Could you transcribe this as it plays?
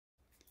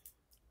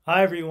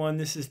Hi everyone,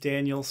 this is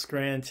Daniel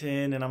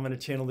Scranton, and I'm going to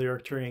channel the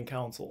Arcturian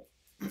Council.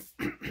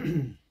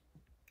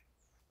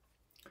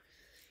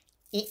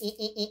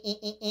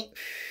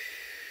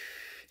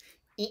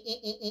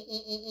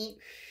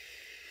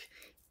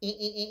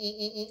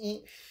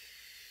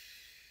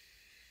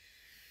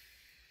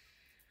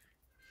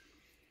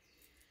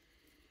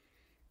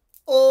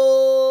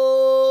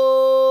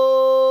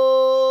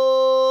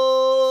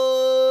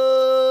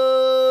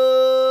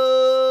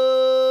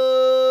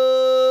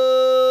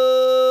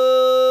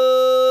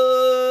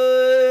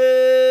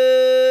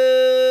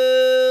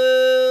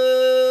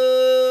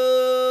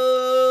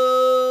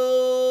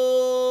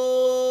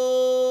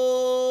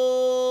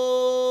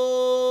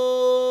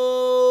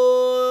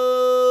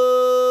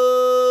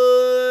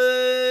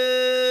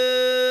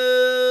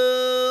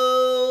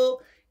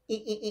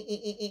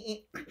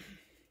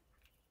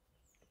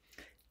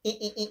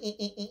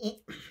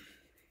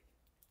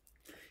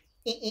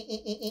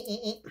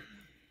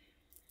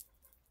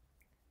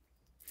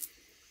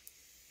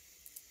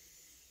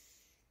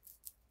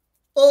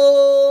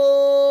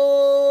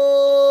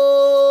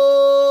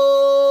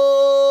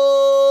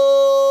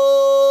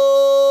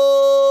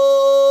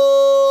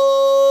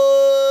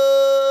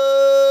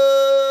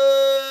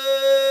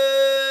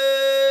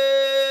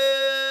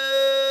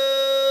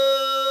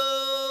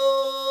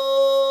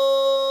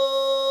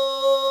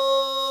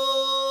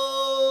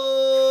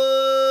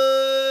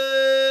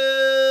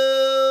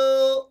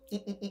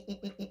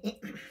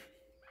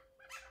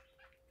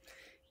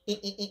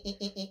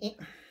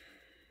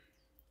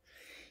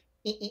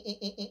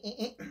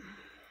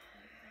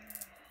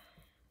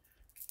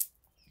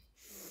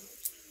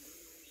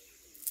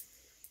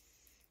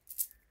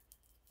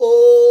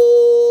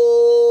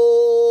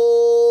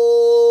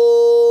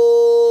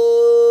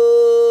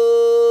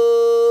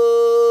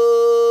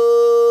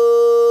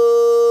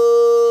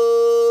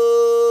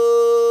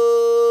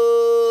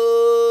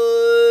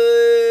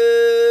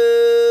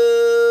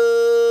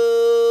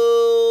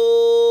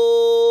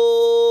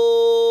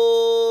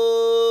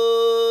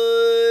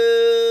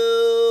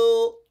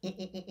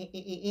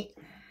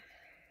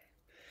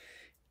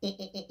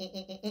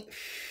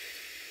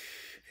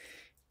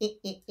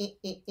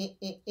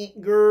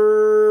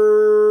 Greetings.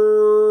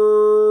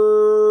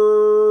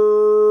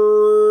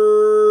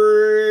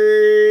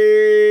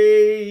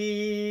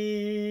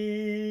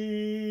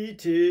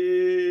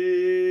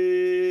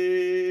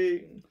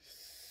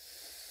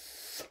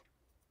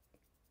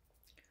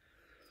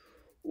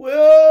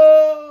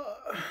 Well,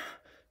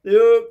 the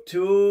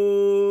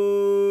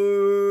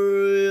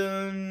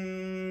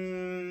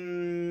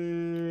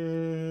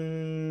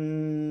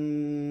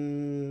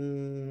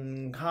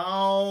Arcturian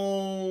Council.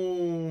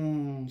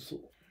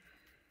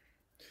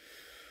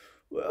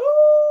 Well,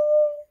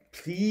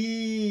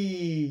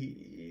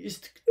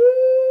 pleased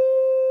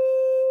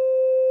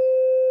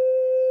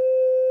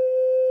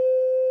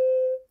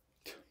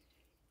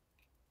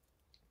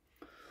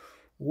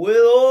with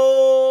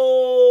all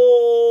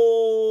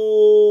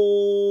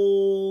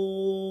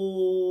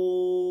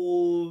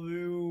of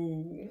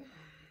you.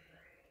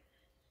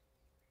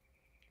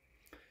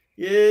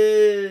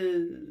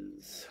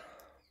 Yes,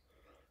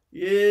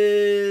 yes,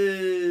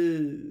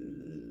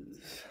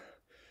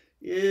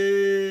 yes.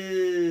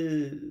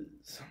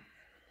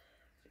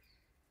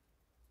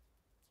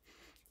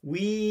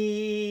 We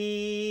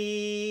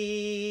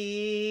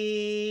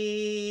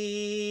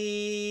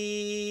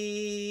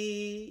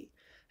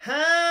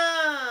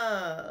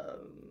have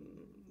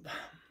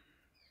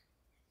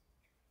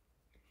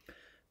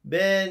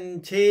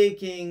been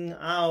taking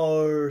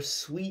our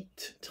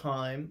sweet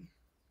time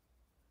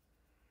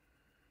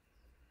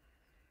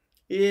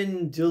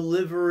in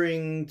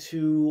delivering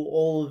to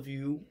all of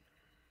you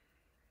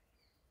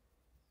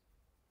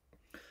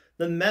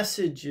the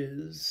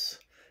messages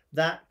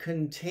that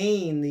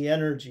contain the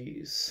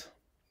energies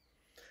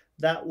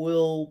that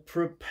will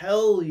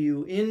propel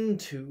you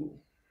into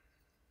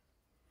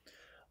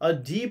a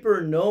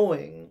deeper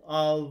knowing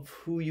of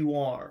who you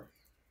are.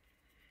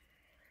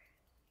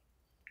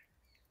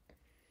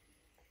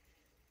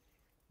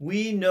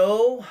 We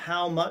know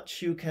how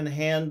much you can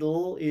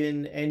handle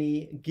in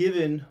any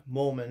given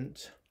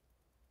moment.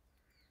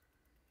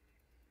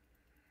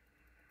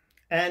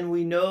 And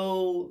we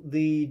know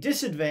the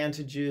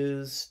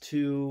disadvantages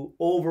to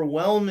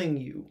overwhelming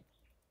you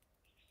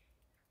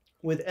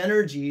with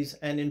energies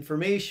and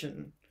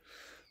information,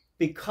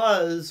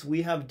 because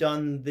we have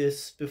done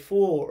this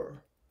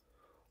before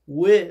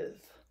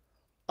with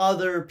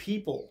other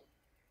people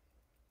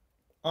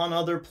on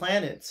other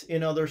planets,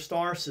 in other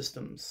star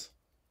systems.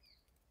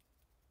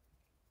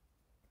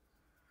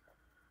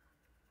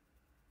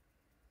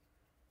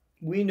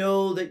 We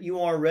know that you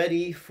are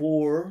ready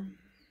for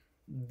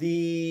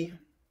the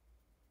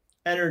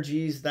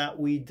energies that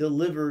we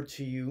deliver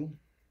to you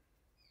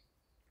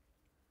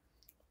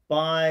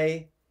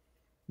by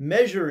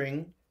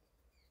measuring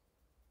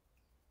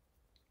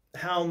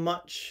how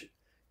much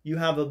you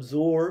have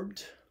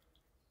absorbed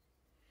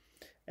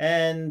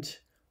and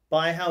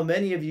by how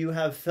many of you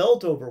have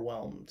felt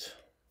overwhelmed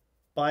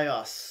by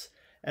us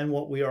and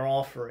what we are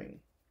offering.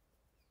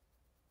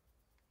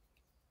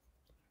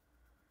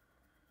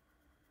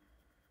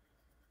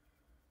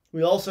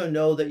 We also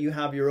know that you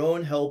have your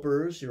own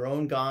helpers, your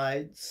own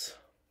guides,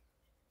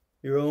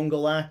 your own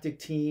galactic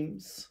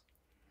teams,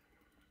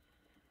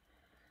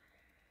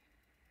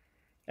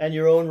 and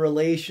your own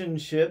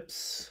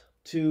relationships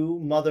to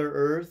Mother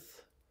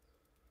Earth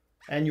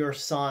and your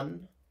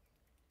sun.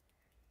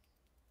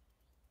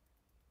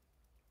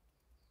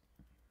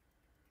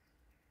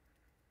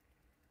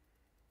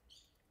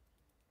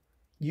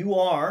 You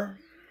are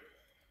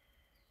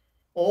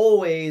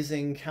always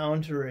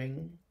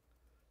encountering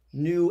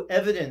new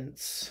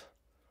evidence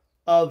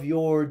of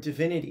your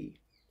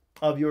divinity,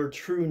 of your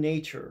true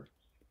nature.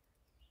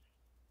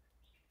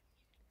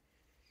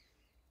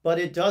 But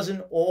it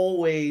doesn't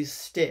always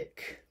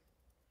stick.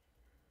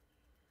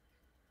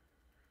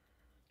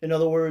 In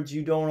other words,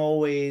 you don't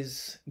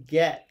always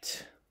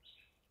get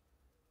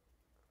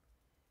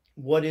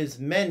what is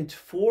meant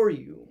for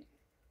you.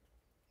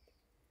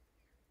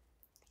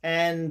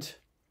 And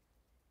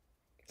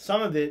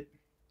some of it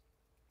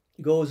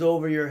goes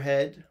over your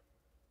head.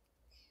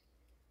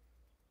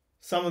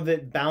 Some of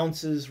it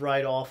bounces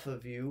right off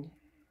of you.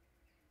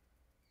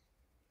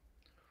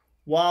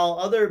 While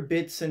other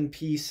bits and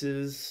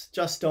pieces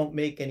just don't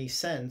make any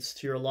sense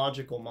to your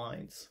logical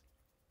minds.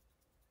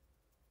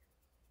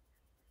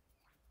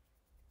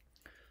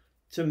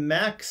 To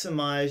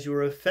maximize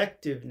your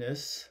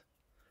effectiveness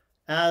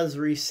as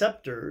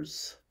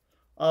receptors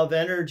of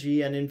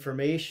energy and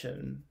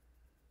information,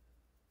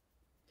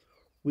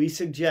 we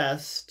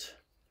suggest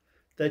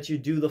that you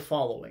do the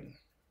following.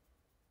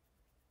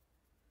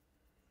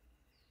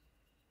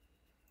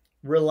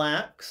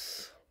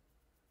 Relax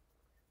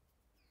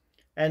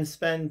and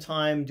spend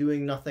time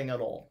doing nothing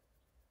at all.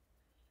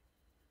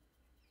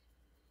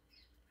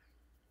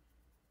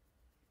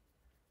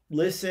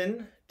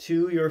 Listen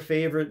to your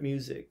favorite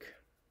music.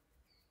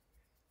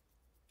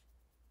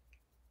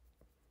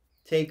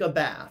 Take a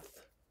bath.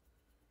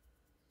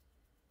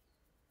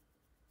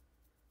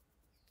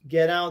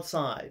 Get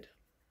outside.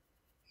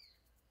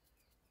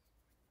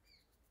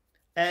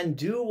 And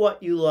do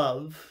what you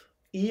love,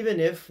 even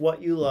if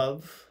what you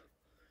love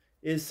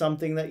is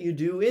something that you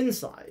do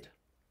inside.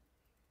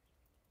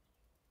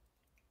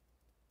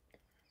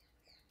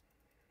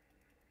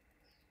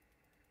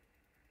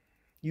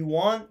 You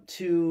want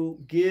to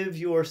give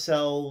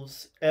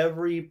yourselves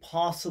every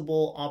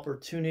possible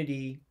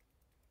opportunity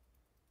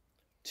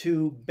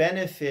to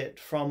benefit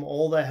from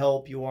all the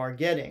help you are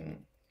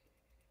getting.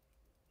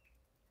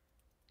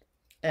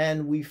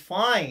 And we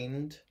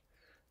find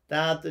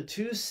that the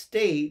two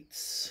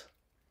states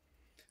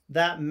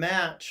that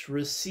match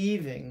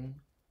receiving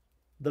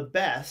the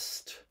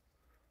best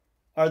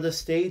are the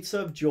states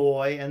of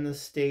joy and the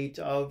state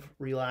of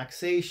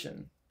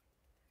relaxation.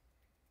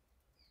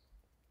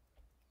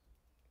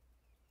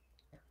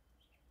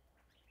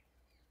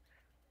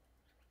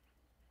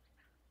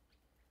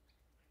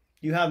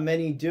 You have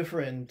many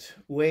different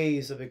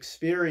ways of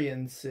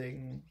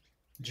experiencing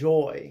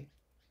joy,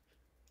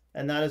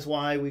 and that is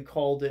why we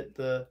called it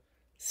the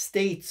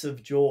states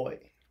of joy.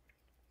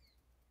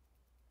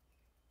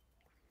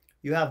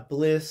 You have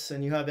bliss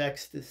and you have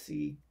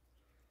ecstasy.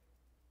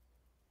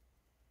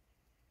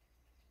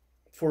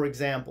 For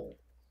example,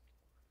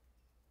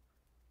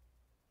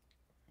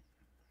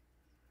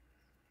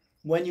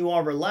 when you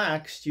are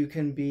relaxed, you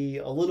can be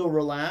a little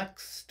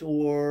relaxed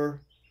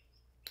or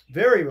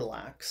very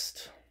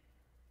relaxed.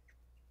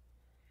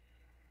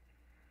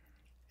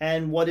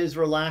 And what is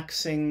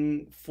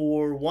relaxing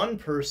for one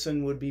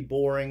person would be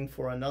boring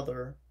for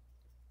another.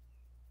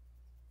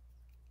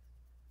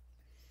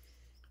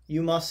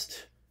 You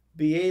must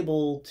be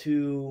able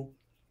to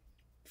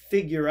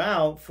figure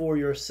out for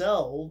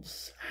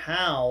yourselves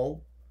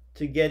how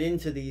to get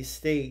into these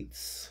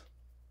states.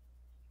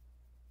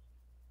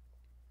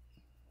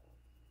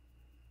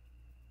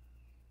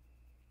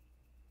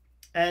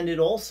 And it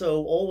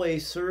also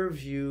always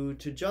serves you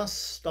to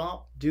just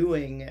stop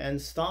doing and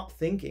stop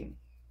thinking.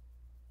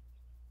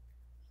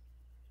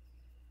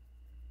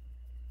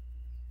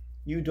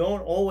 You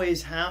don't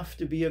always have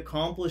to be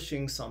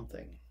accomplishing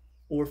something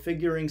or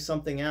figuring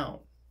something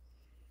out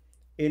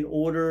in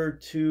order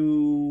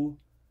to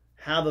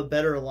have a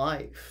better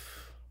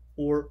life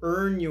or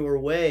earn your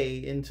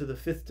way into the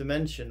fifth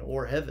dimension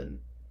or heaven.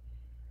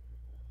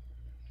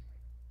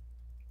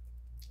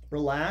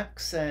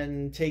 Relax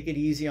and take it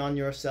easy on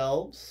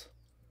yourselves.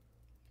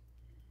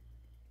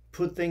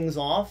 Put things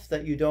off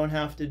that you don't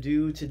have to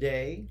do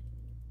today.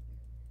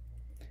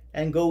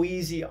 And go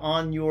easy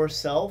on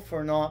yourself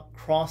for not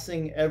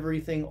crossing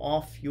everything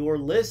off your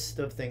list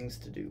of things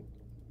to do.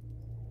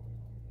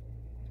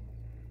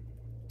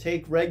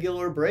 Take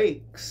regular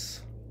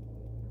breaks.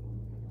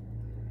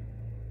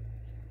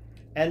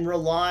 And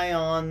rely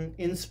on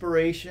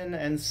inspiration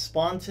and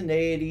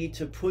spontaneity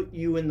to put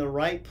you in the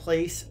right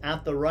place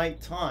at the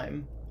right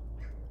time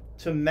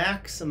to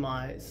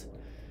maximize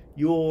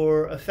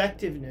your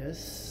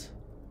effectiveness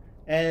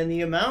and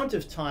the amount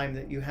of time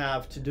that you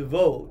have to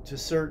devote to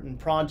certain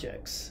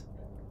projects.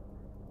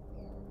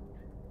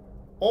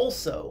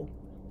 Also,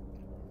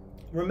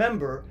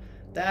 remember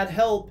that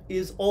help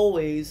is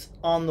always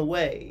on the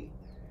way,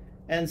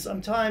 And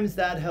sometimes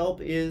that help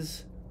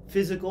is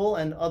physical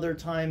and other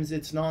times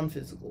it's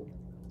non-physical.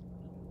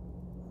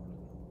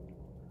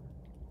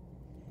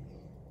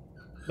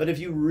 But if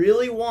you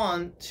really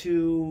want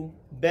to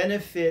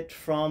benefit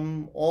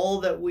from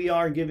all that we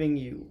are giving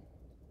you,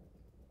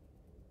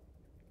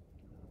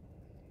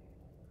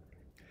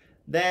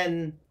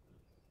 then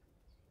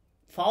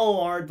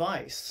follow our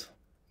advice.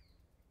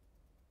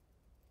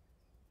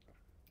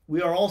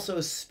 We are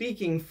also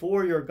speaking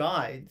for your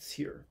guides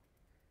here.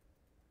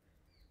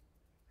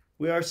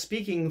 We are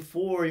speaking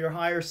for your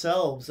higher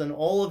selves and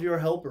all of your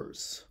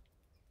helpers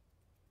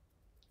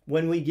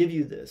when we give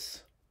you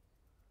this.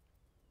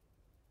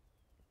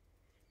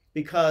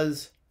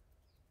 Because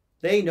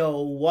they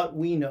know what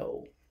we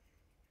know,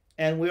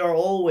 and we are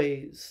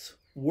always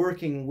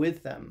working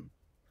with them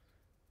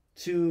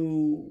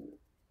to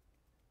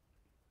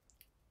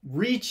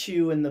reach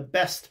you in the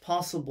best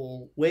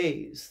possible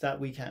ways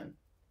that we can.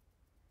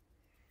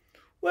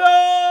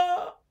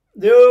 Well,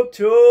 the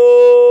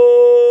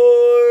Arcturian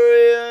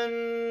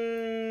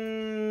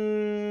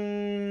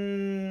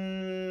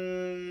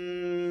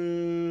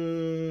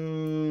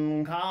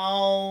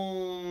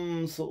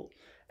Council.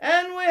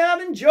 And we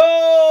have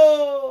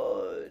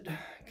enjoyed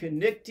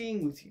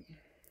connecting with you.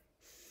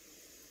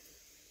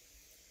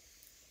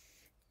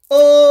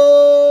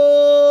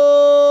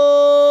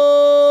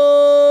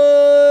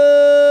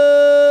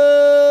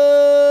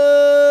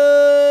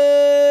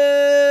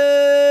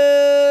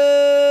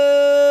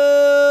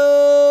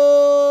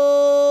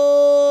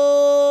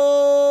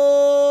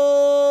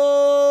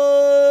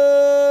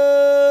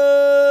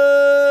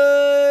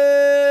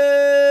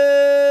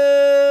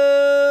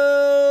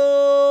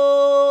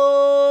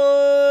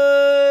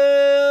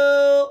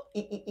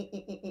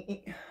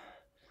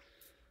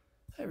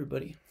 Hi,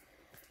 everybody.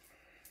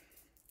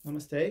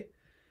 Namaste.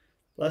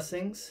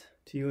 Blessings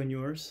to you and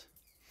yours.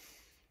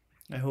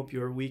 I hope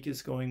your week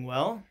is going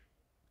well.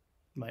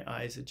 My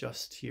eyes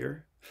adjust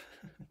here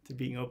to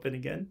being open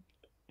again.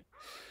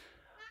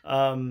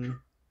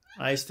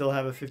 I still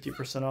have a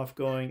 50% off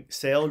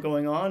sale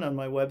going on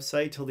my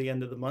website till the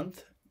end of the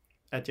month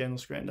at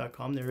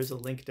danielscranton.com. There is a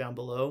link down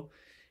below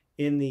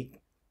in the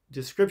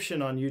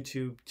description on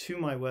YouTube to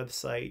my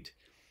website,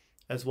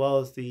 as well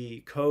as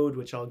the code,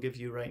 which I'll give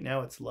you right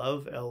now. It's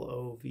LOVE,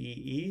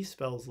 L-O-V-E,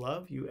 spells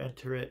love. You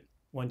enter it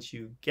once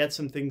you get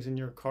some things in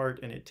your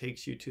cart, and it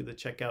takes you to the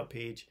checkout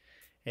page,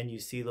 and you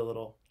see the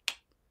little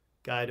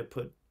guy to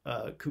put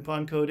a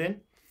coupon code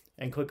in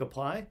and click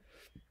apply.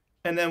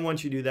 And then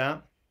once you do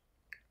that,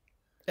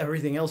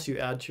 everything else you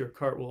add to your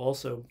cart will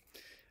also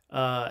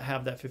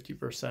have that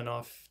 50%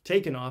 off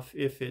taken off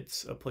if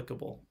it's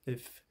applicable,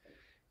 if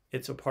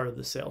it's a part of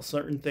the sale.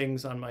 Certain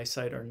things on my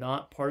site are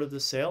not part of the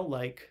sale,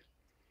 like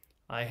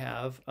I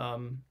have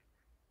some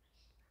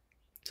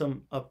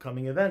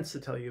upcoming events to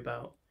tell you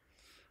about.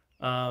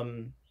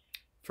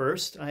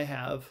 First, I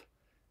have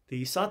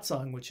the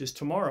satsang, which is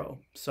tomorrow.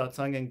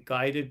 Satsang and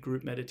guided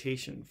group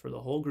meditation. For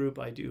the whole group,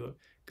 I do a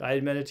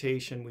guided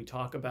meditation. We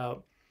talk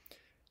about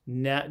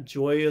how to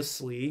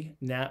joyously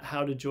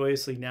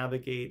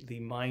navigate the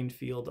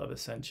minefield of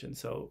ascension.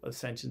 So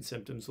ascension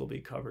symptoms will be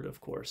covered, of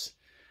course,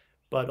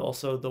 but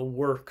also the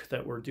work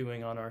that we're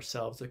doing on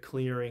ourselves, the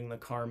clearing, the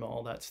karma,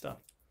 all that stuff.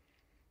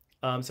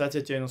 So that's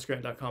at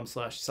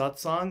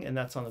danielscranton.com/satsang, and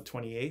that's on the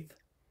 28th,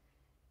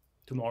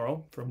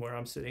 tomorrow, from where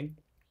I'm sitting.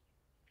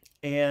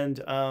 And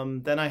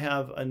then I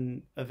have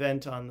an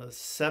event on the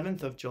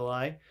 7th of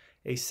July,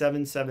 a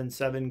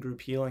 777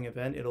 group healing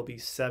event. It'll be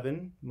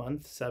 7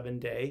 month, 7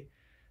 day,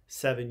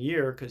 7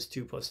 year, because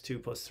 2 + 2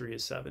 + 3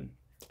 is 7.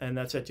 And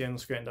that's at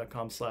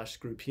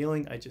danielscranton.com/group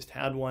healing. I just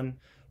had one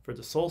for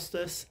the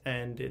solstice,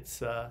 and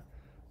it's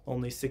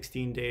only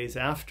 16 days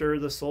after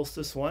the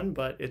solstice one,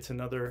 but it's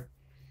another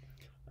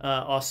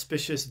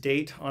auspicious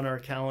date on our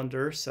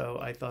calendar, so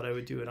I thought I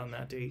would do it on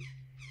that date.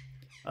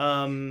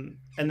 And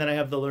then I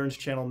have the Learns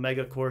Channel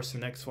Mega Course. The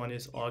next one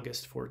is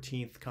August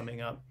 14th coming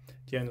up.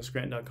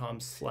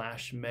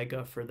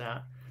 danielscranton.com/mega for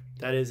that.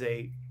 That is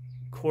a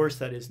course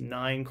that is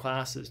 9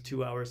 classes,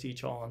 2 hours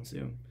each, all on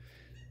Zoom.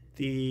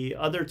 The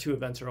other 2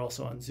 events are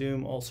also on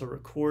Zoom, also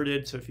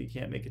recorded, so if you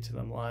can't make it to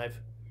them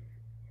live,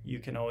 you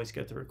can always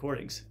get the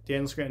recordings.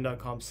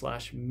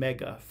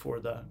 danielscranton.com/mega for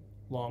the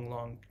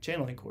long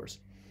channeling course.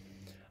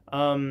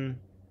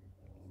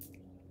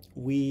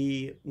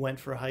 We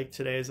went for a hike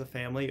today as a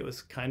family. It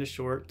was kind of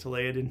short.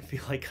 Talea didn't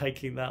feel like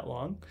hiking that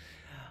long.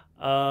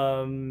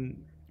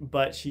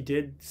 But she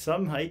did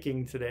some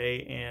hiking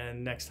today,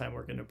 and next time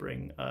we're going to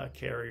bring a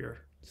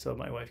carrier so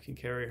my wife can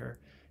carry her.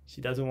 She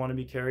doesn't want to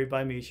be carried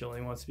by me. She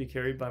only wants to be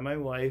carried by my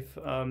wife.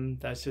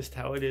 That's just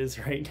how it is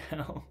right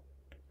now.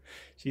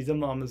 She's a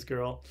mama's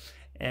girl.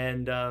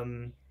 And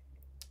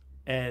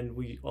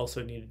we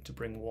also needed to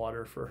bring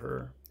water for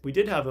her. We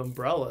did have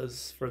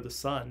umbrellas for the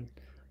sun,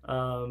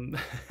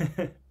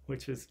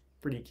 which was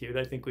pretty cute.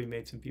 I think we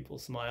made some people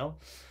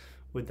smile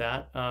with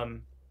that.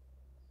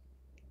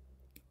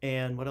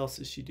 And what else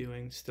is she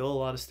doing? Still a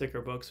lot of sticker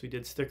books. We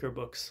did sticker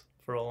books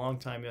for a long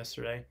time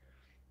yesterday.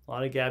 A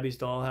lot of Gabby's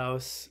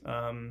Dollhouse.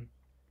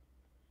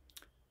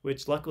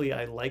 which luckily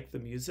I like the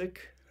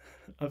music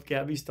of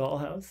Gabby's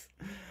Dollhouse.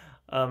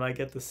 I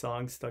get the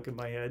song stuck in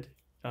my head.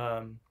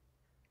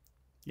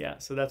 Yeah,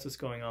 so that's what's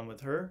going on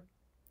with her.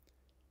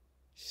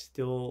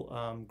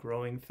 Still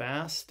growing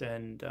fast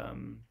and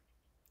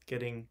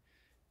getting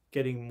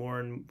more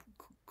and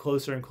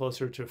closer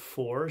to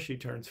 4. She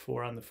turns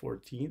 4 on the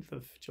 14th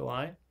of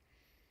July.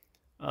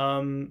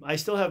 I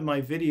still have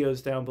my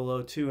videos down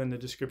below too in the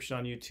description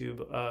on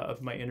YouTube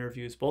of my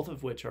interviews, both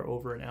of which are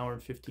over an hour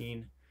and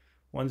 15.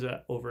 One's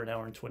over an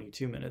hour and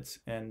 22 minutes.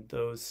 And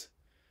those,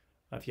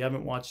 if you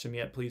haven't watched them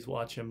yet, please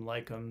watch them,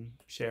 like them,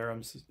 share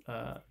them,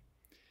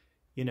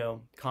 you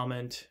know,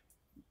 comment,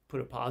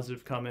 put a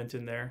positive comment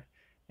in there.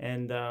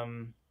 And I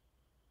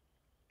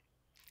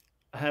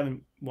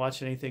haven't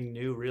watched anything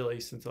new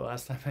really since the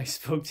last time I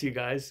spoke to you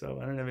guys, so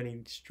I don't have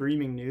any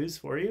streaming news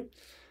for you.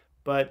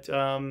 But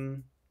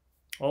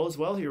all is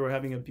well here. We're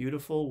having a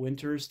beautiful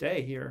winter's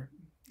day here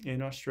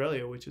in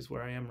Australia, which is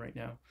where I am right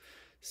now.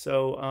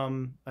 So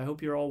I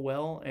hope you're all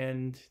well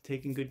and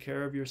taking good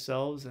care of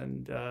yourselves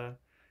and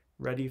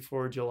ready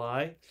for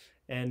July.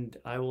 And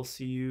I will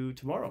see you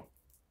tomorrow.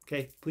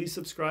 Okay, please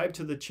subscribe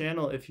to the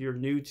channel if you're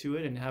new to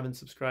it and haven't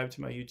subscribed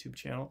to my YouTube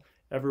channel.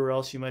 Everywhere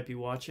else you might be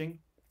watching,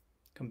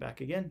 come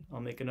back again.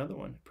 I'll make another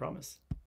one, I promise.